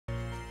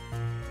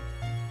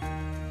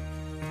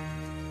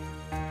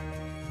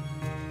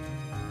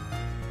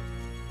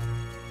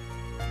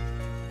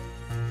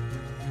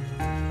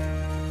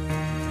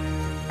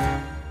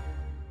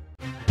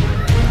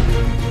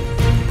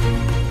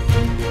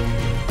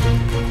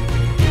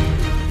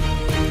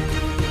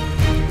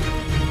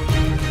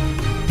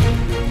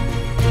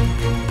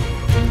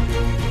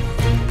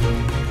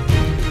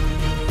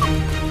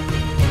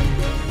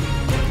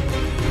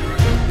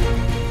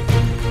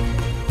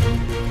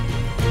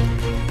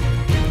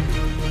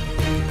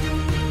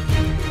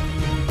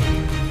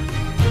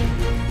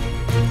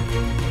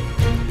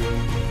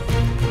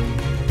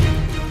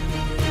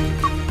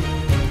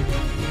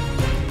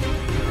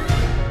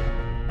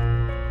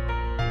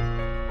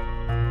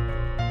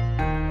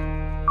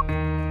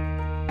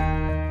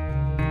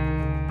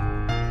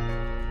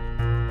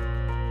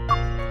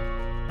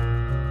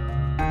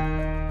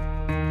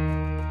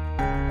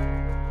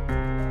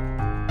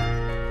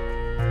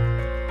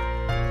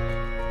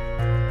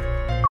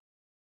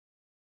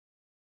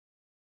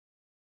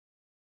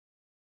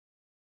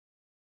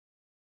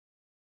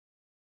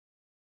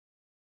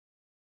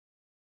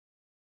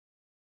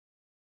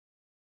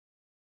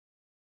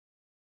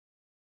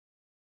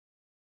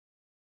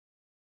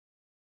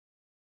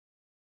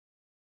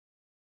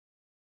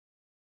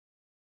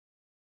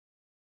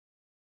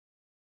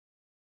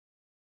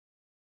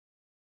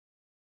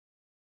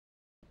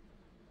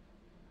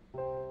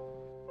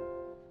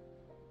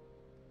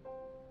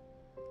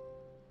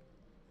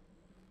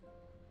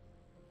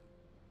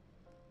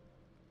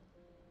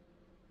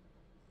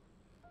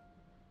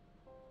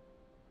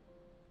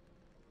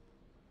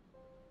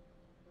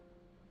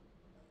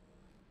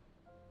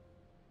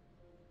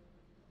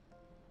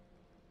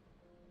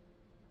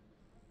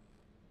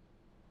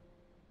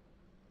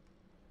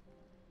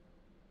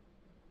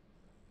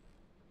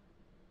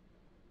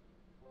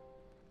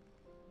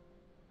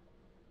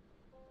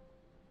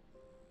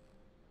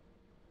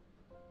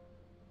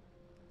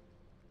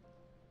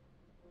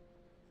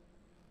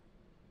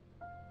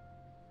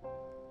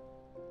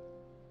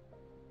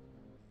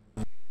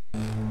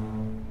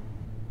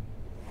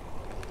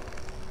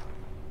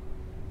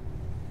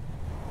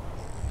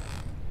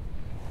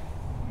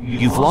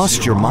You've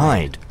lost your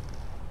mind.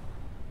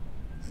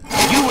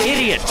 You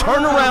idiot!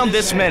 Turn around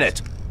this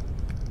minute!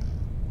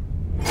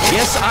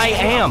 Yes, I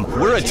am.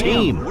 We're a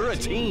team. We're a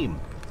team.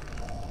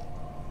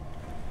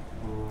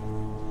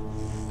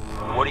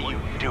 What are you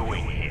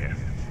doing here?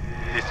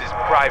 This is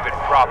private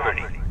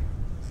property.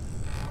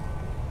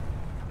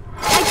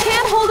 I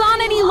can't hold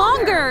on any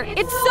longer!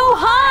 It's so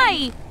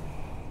high!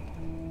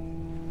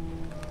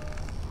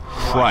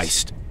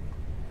 Christ.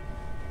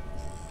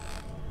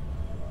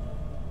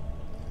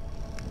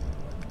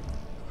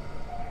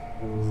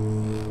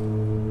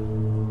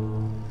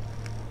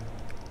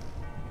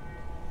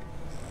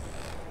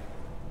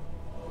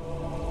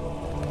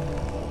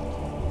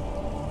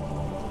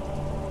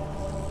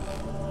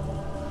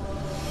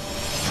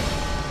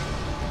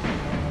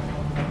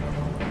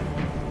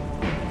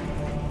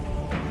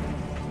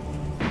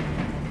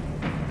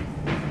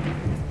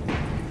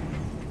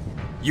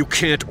 You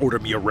can't order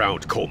me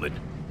around, Coleman.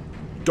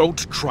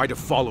 Don't try to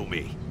follow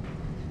me.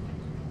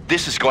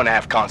 This is going to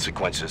have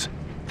consequences.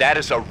 That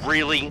is a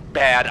really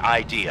bad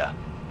idea.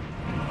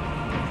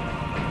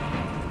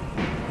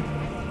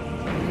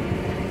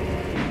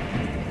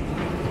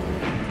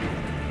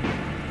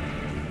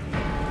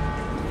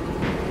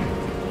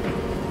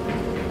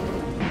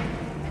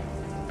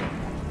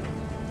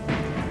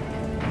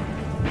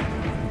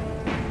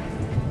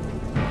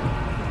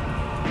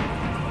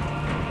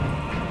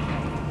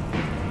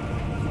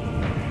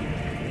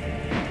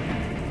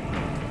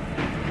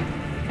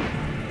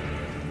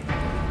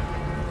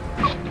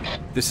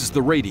 This is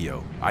the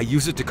radio. I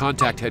use it to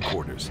contact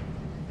headquarters.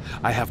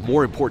 I have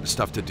more important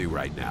stuff to do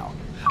right now.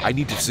 I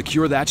need to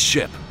secure that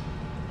ship.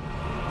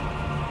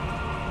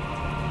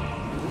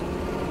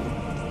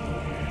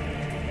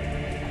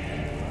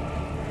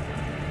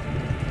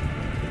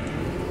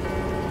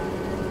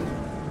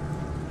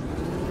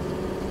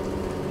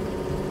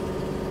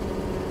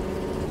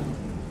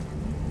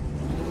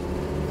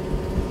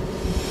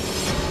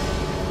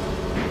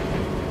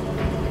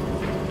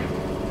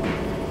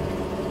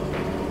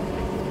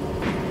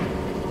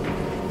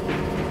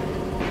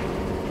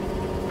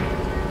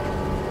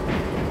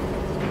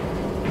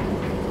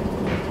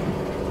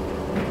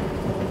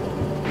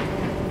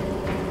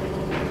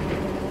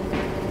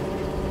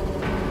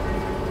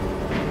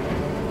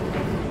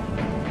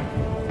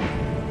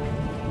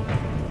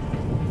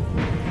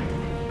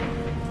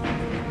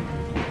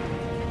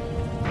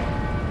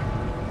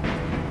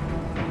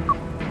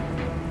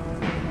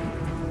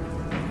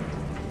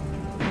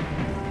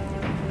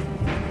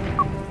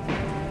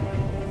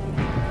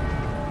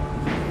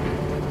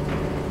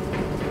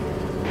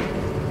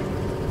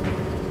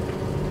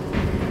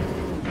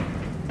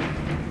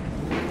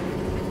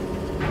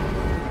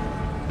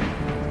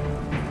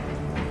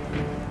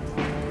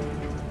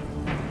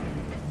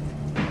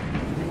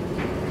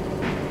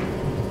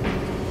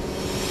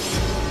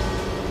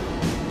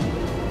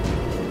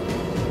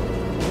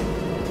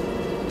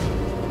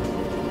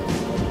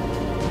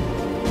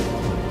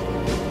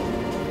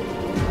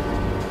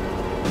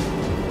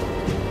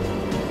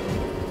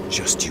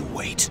 Just you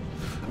wait.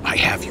 I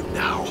have you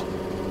now.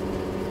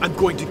 I'm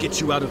going to get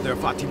you out of there,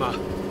 Fatima.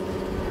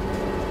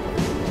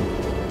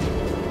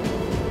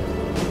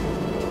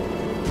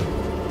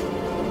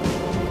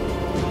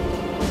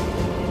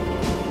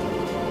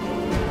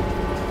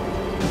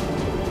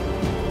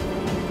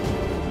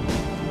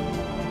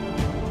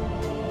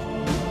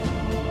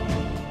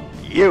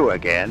 You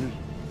again?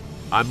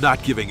 I'm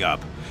not giving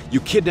up. You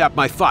kidnapped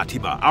my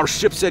Fatima, our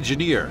ship's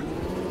engineer.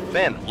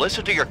 Ben,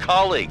 listen to your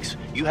colleagues.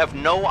 You have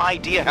no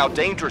idea how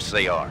dangerous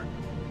they are.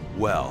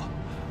 Well,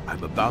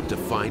 I'm about to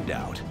find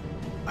out.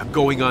 I'm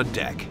going on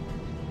deck.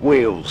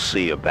 We'll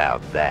see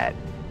about that.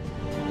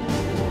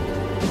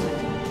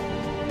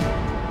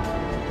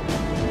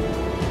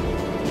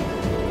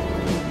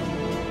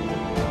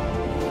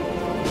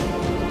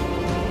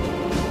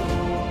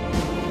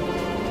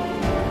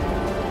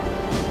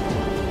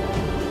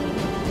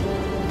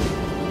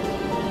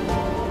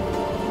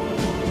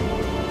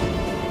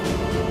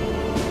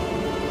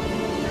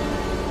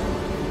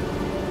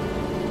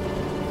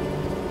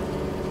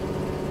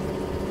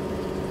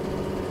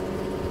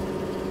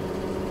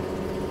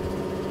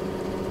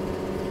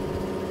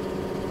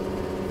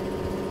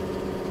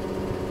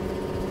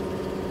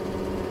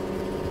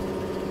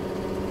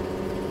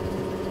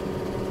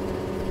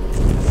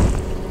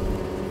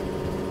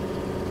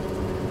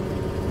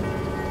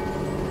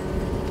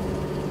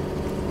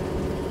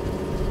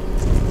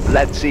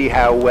 Let's see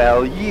how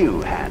well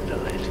you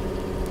handle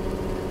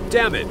it.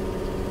 Damn it!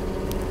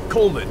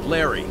 Coleman,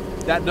 Larry,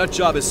 that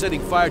nutjob is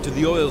setting fire to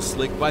the oil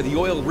slick by the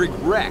oil rig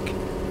wreck.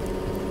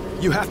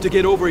 You have to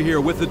get over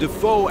here with the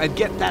Defoe and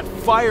get that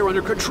fire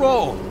under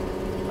control.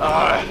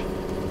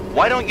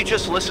 Why don't you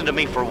just listen to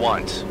me for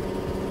once?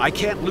 I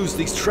can't lose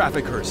these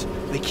traffickers.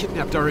 They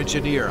kidnapped our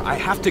engineer. I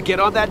have to get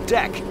on that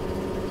deck.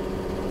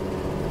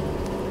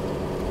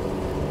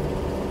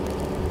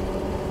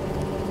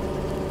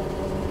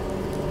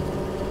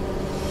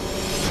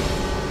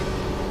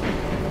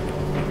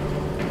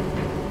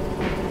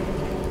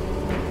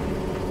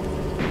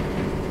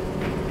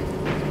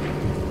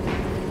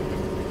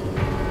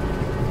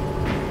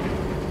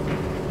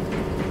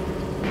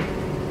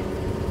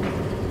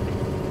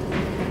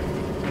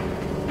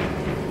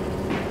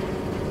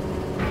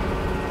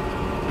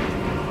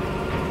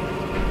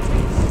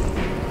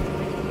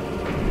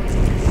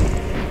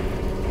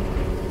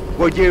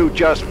 Would you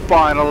just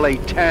finally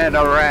turn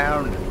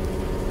around?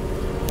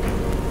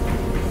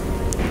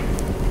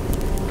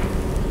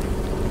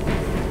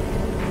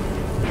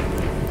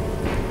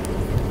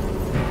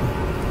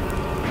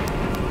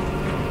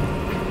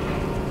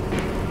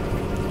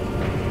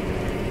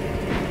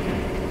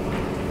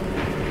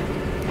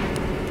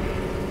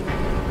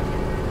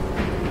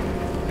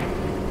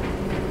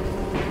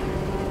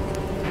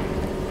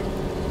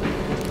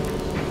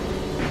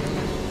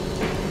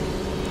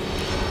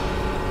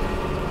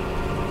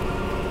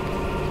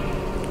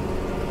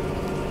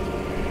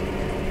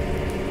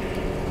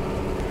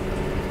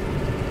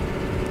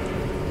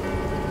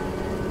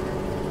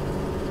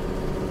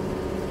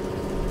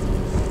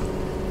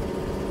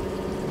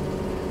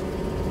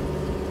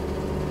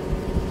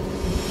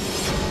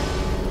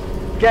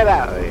 Get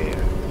out of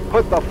here.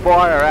 Put the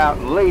fire out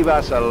and leave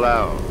us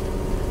alone.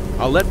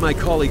 I'll let my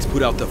colleagues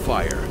put out the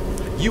fire.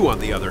 You, on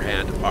the other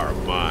hand, are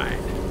mine.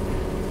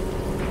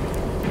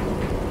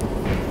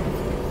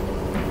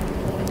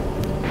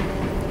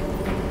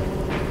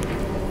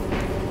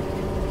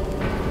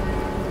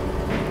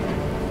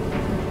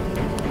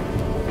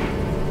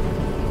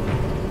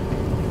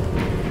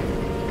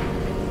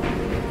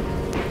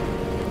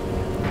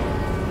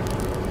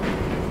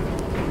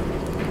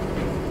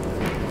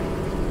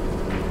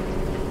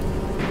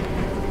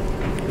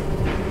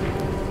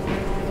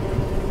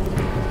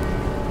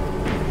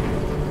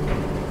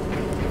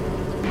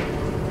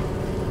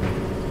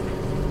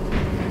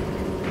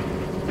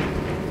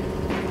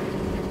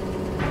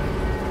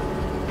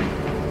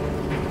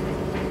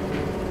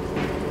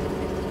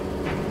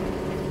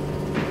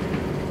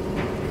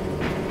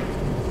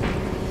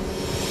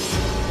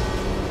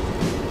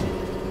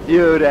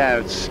 You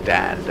don't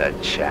stand a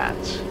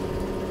chance.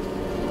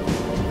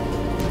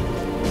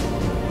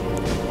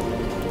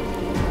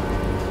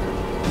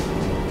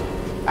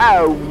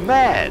 Oh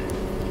man,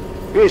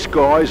 this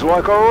guy's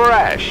like a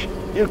rash.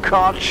 You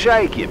can't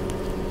shake him.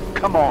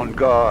 Come on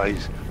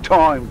guys,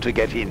 time to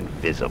get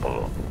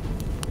invisible.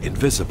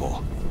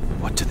 Invisible?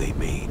 What do they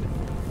mean?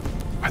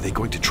 Are they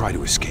going to try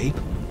to escape?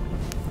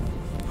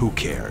 Who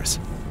cares?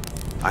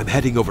 I'm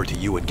heading over to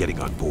you and getting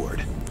on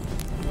board.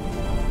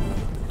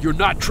 You're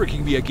not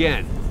tricking me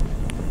again.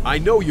 I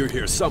know you're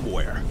here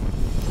somewhere.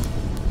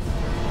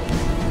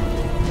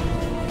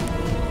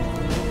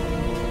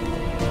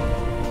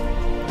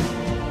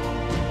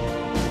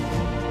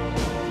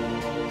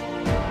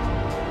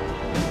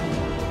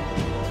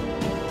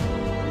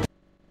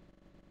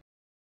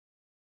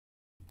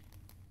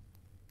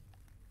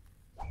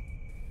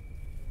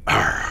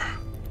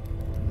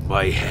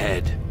 My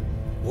head.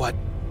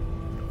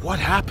 What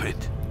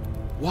happened?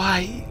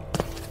 Why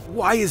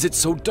is it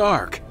so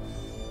dark?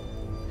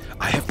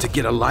 I have to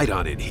get a light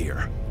on in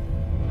here.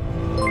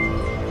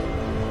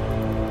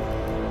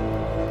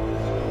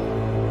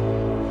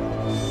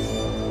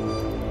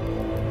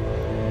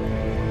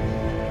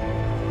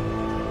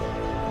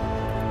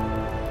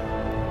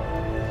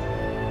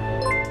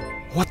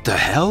 What the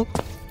hell?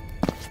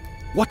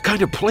 What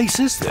kind of place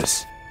is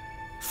this?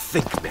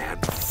 Think, man,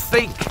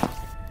 think!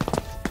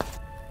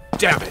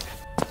 Damn it!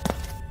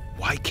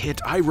 Why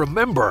can't I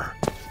remember?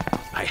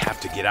 I have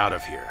to get out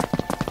of here.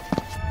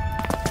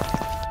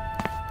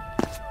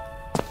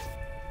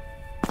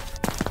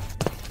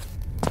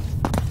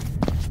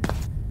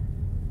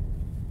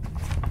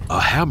 A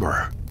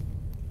hammer.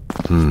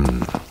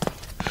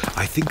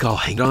 I think I'll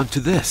hang on to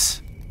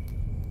this.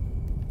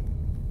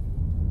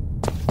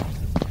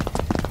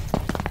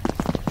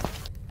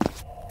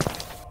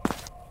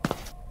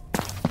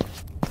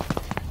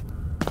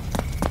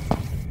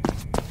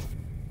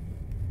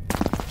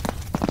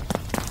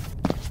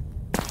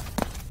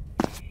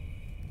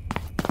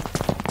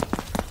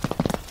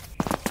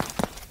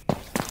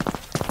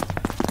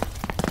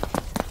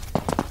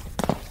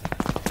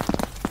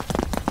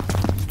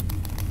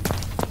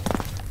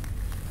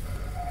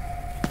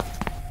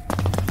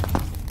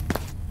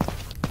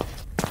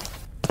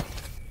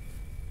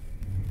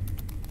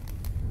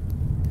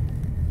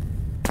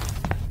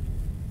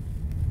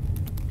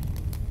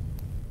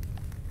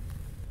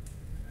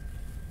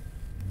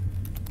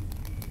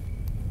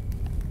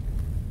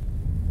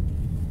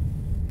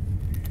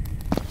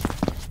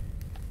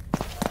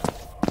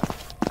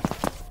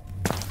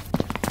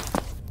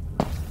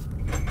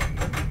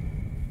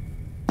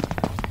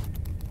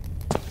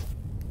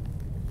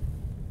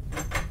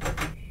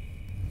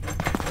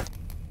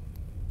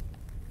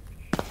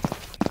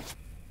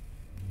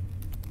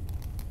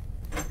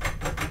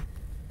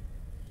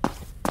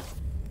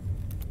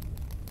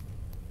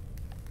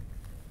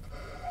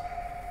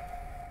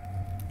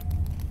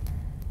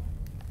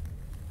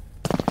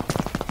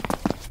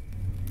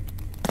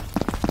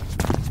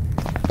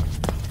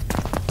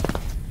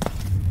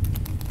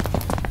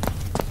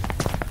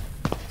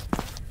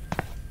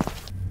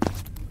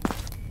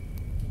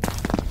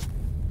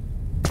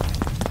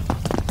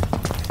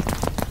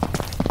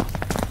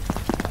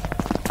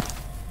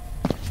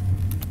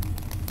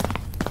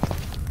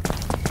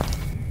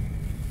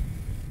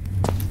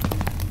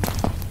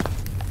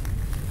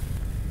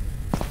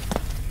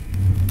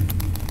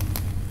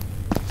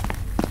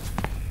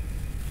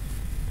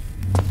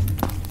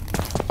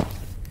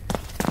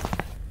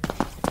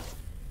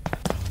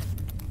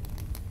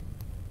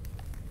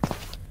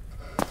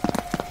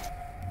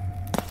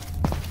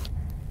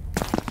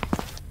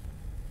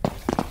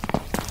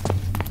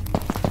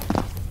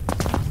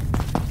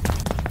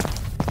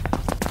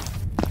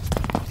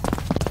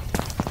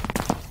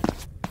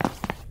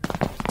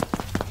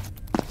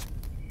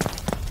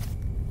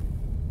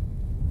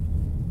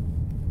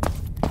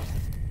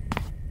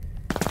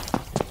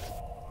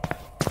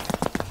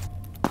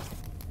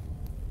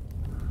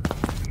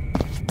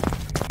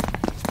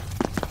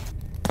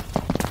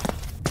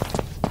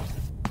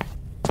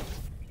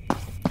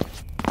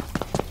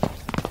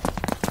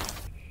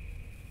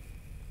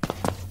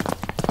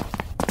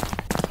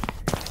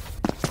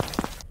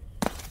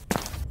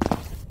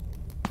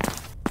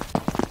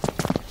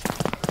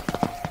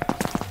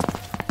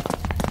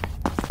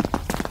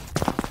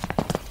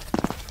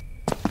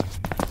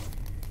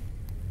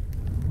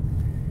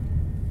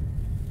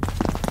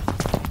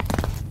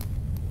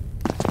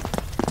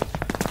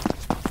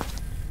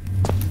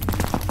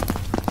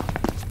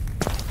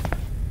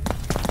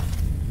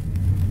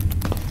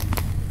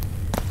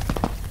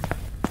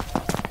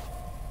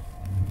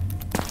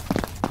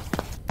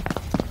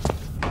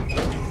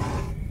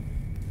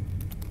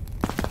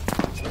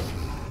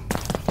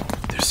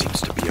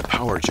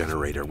 power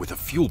generator with a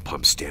fuel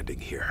pump standing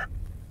here.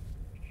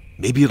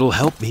 Maybe it'll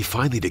help me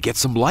finally to get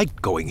some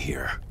light going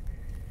here.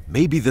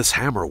 Maybe this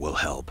hammer will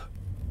help.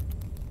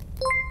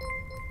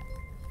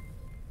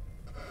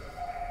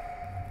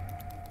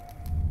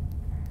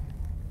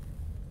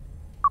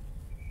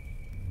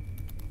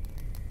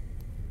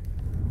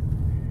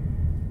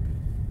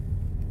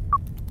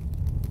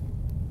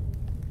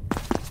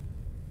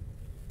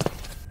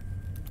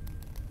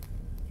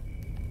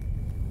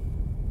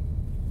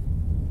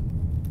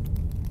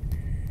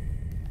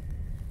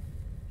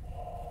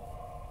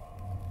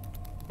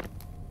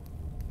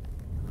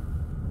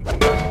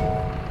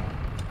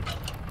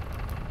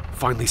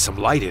 Finally some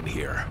light in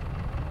here.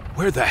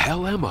 Where the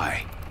hell am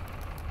I?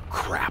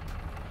 Crap.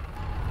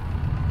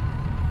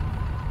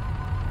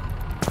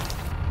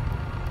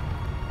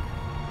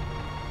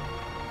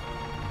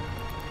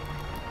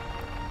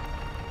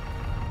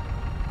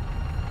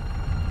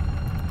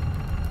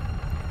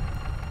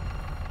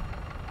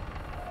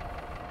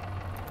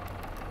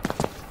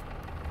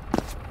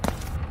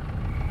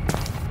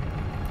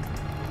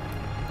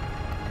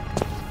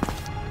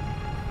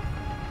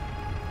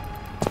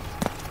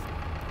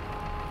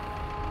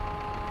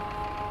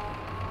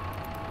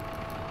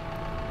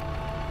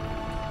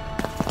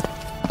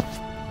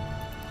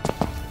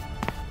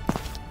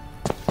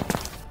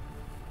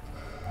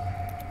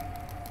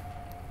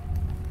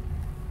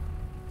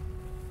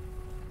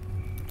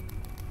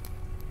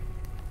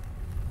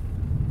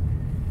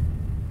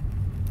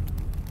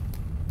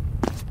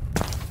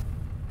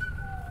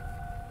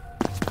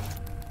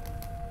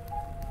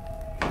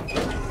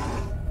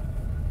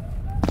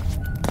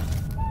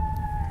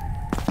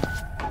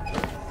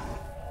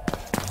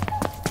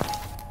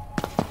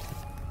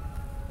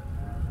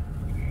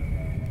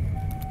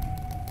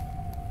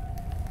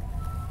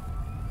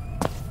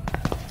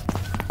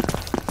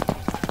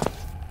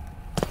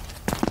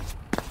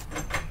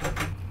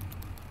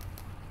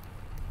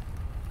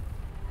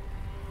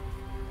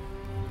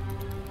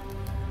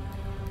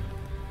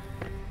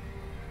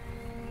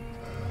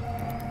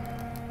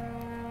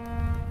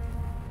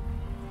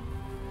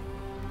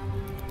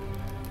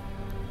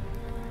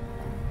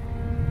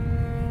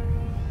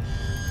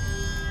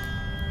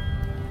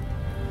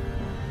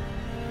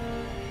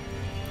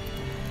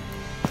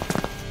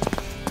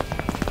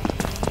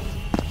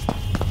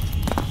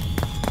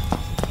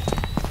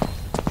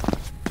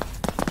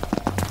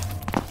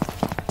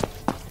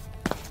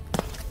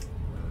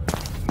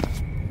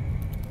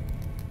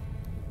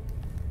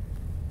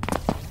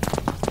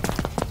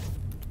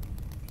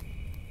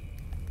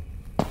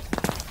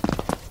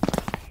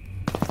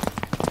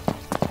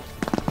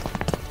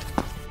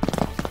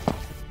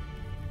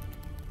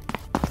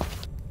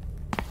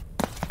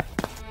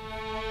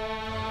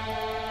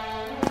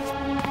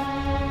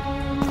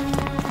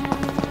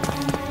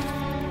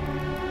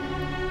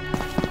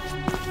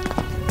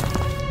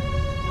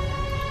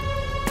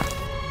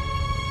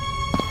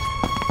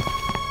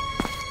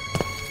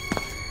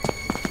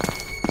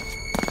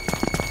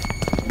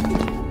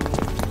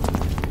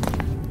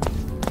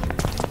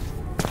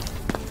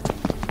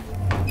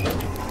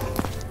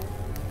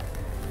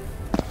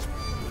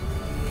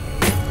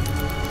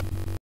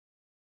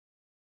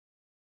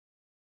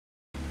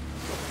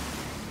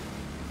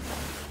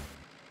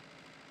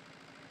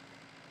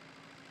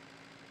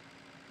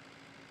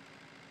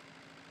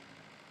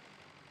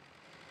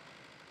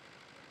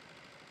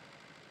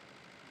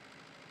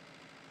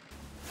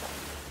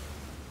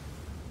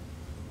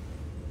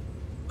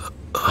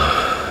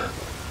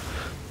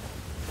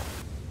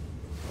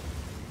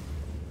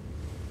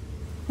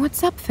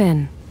 What's up,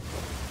 Finn?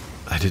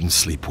 I didn't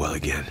sleep well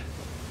again.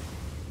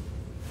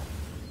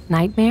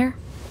 Nightmare?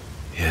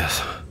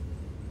 Yes.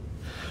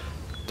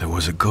 There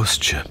was a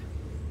ghost ship.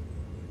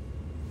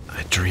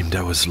 I dreamed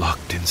I was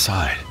locked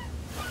inside.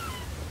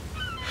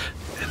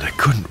 And I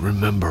couldn't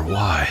remember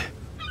why.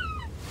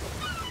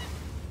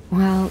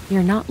 Well,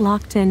 you're not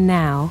locked in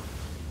now.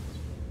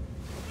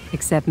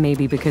 Except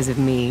maybe because of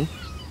me.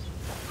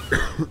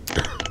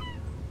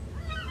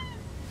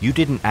 You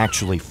didn't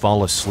actually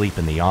fall asleep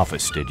in the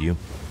office, did you?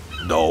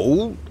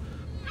 No.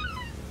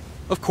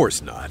 Of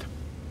course not.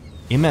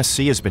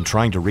 MSC has been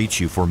trying to reach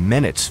you for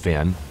minutes,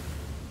 Finn.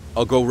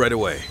 I'll go right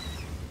away.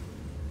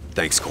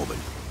 Thanks, Coleman.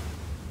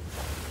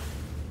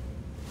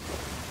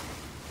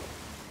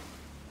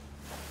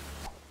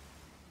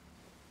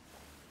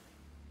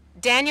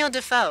 Daniel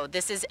Defoe,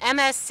 this is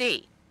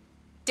MSC.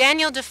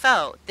 Daniel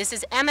Defoe, this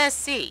is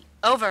MSC.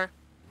 Over.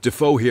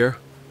 Defoe here.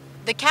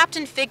 The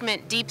Captain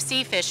Figment deep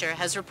sea fisher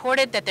has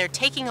reported that they're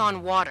taking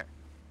on water.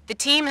 The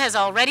team has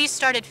already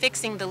started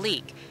fixing the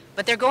leak,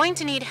 but they're going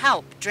to need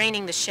help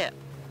draining the ship.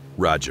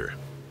 Roger.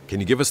 Can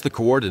you give us the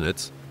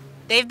coordinates?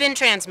 They've been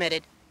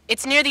transmitted.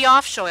 It's near the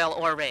offshore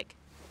ore rig.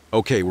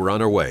 Okay, we're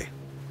on our way.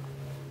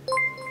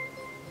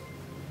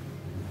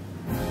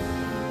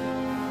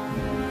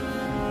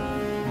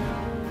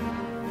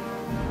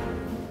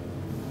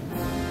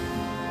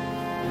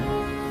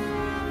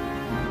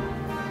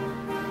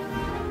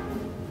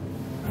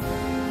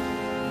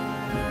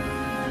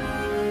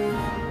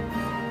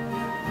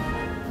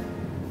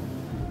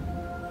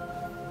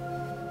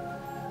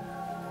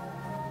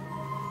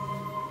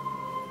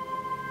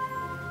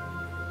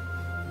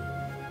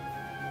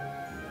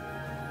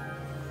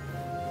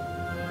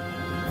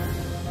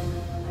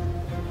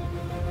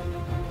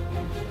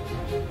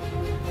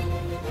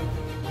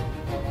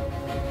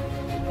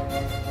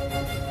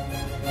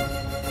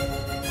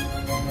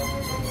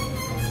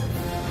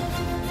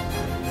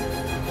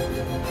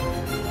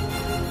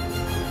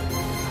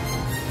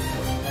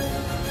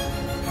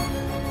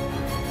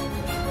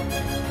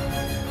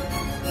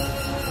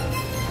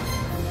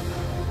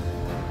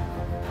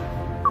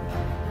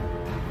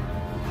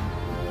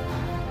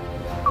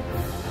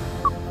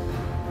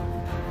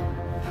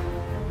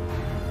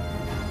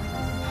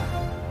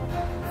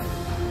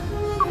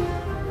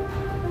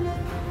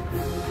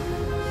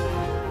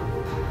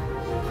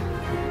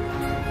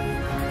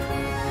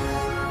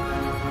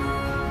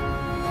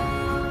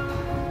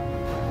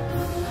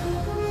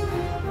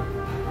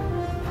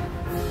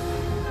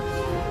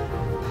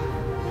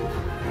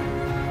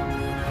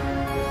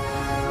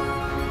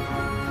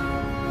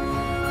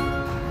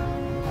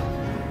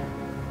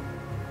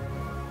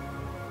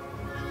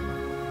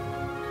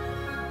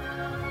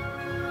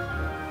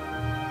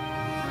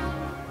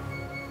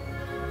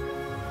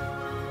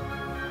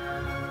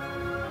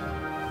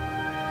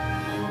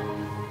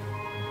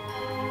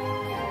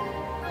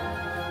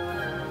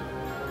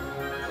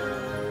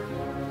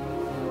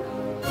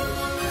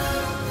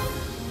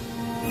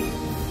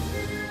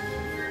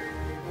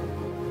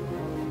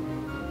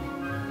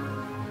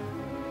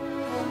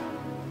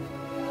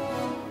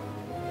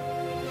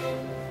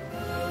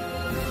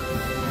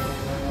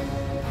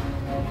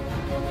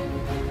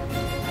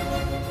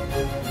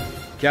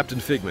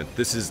 Captain Figment,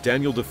 this is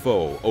Daniel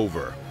Defoe,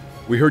 over.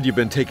 We heard you've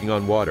been taking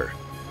on water.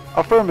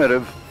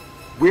 Affirmative.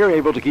 We're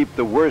able to keep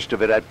the worst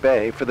of it at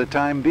bay for the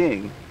time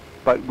being,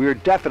 but we're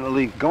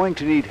definitely going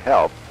to need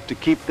help to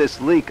keep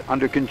this leak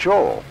under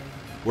control.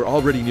 We're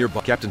already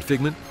nearby. Captain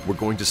Figment, we're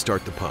going to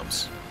start the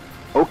pumps.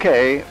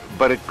 Okay,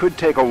 but it could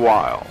take a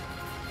while.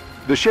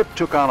 The ship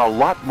took on a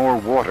lot more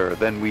water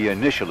than we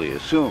initially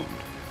assumed.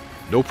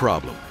 No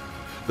problem.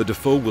 The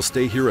Defoe will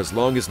stay here as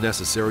long as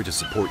necessary to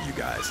support you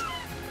guys.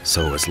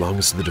 So as long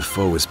as the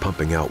Defoe is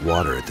pumping out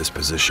water at this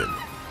position,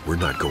 we're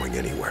not going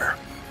anywhere.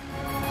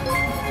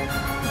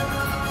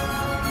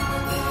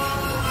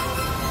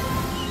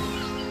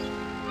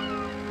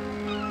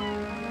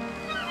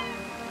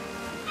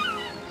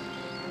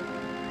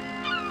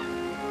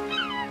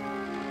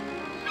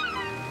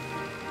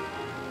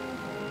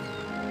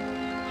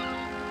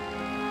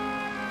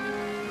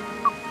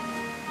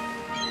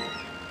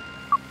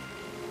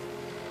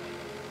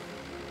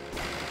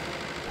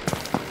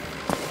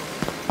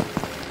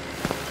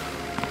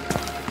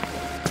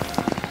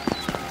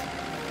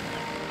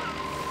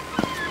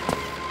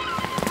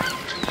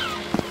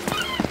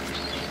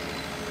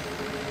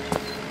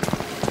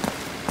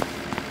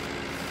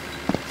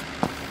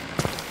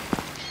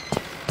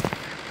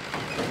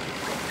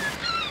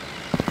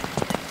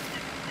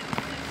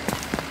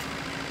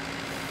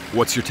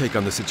 What's your take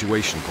on the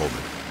situation,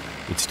 Coleman?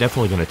 It's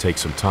definitely going to take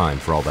some time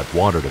for all that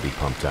water to be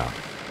pumped out.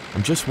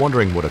 I'm just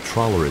wondering what a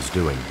trawler is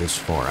doing this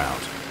far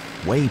out,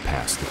 way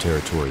past the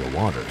territorial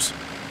waters.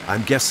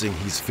 I'm guessing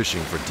he's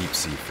fishing for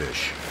deep-sea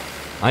fish.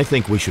 I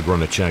think we should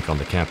run a check on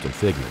the Captain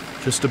Figment,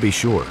 just to be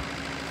sure.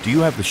 Do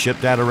you have the ship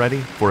data ready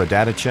for a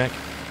data check?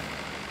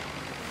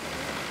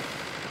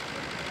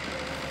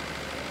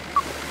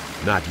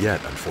 Not yet,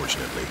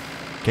 unfortunately.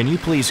 Can you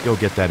please go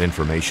get that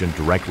information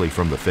directly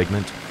from the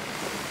Figment?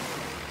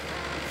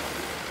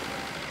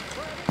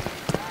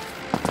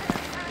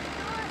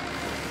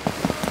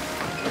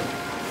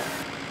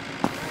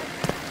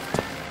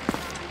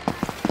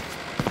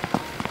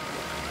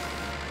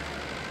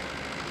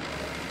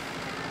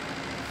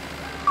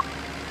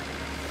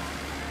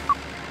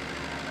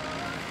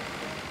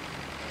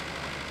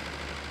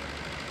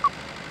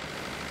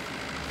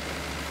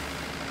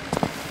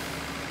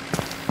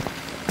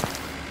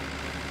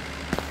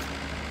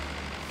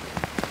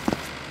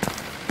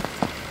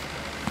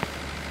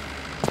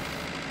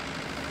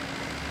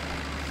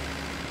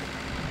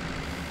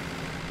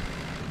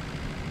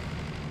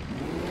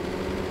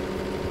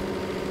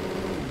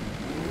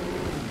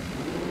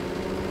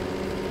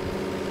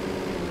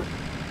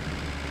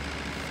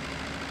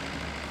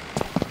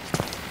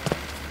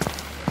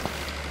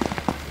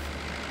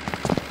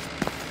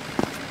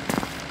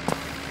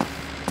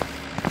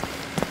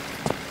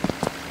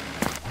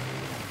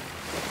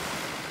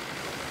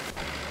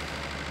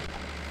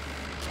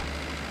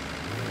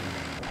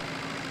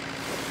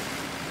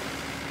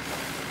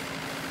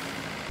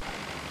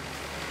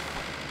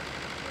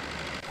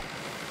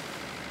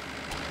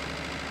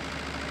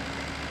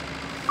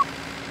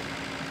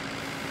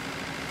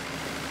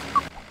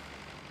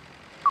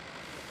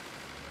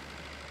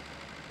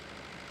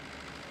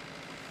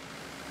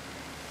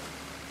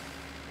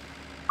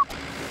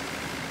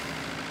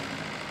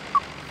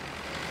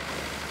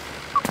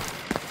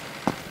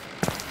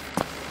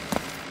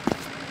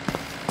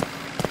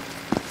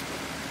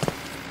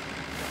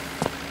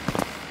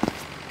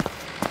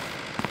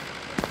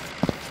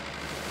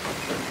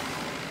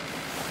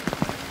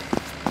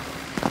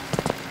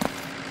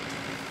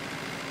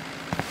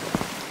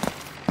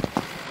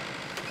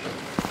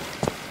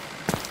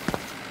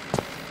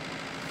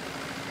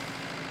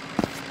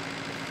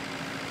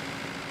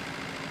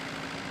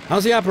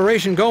 How's the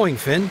operation going,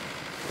 Finn?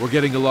 We're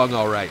getting along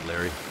all right,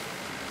 Larry.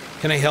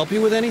 Can I help you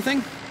with anything?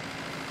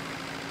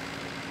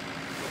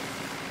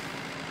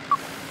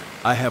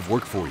 I have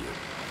work for you.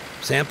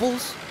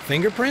 Samples?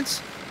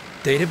 Fingerprints?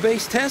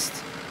 Database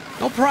tests?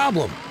 No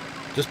problem.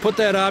 Just put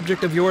that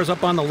object of yours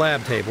up on the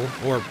lab table,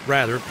 or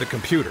rather, the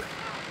computer,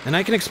 and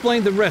I can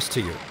explain the rest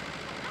to you.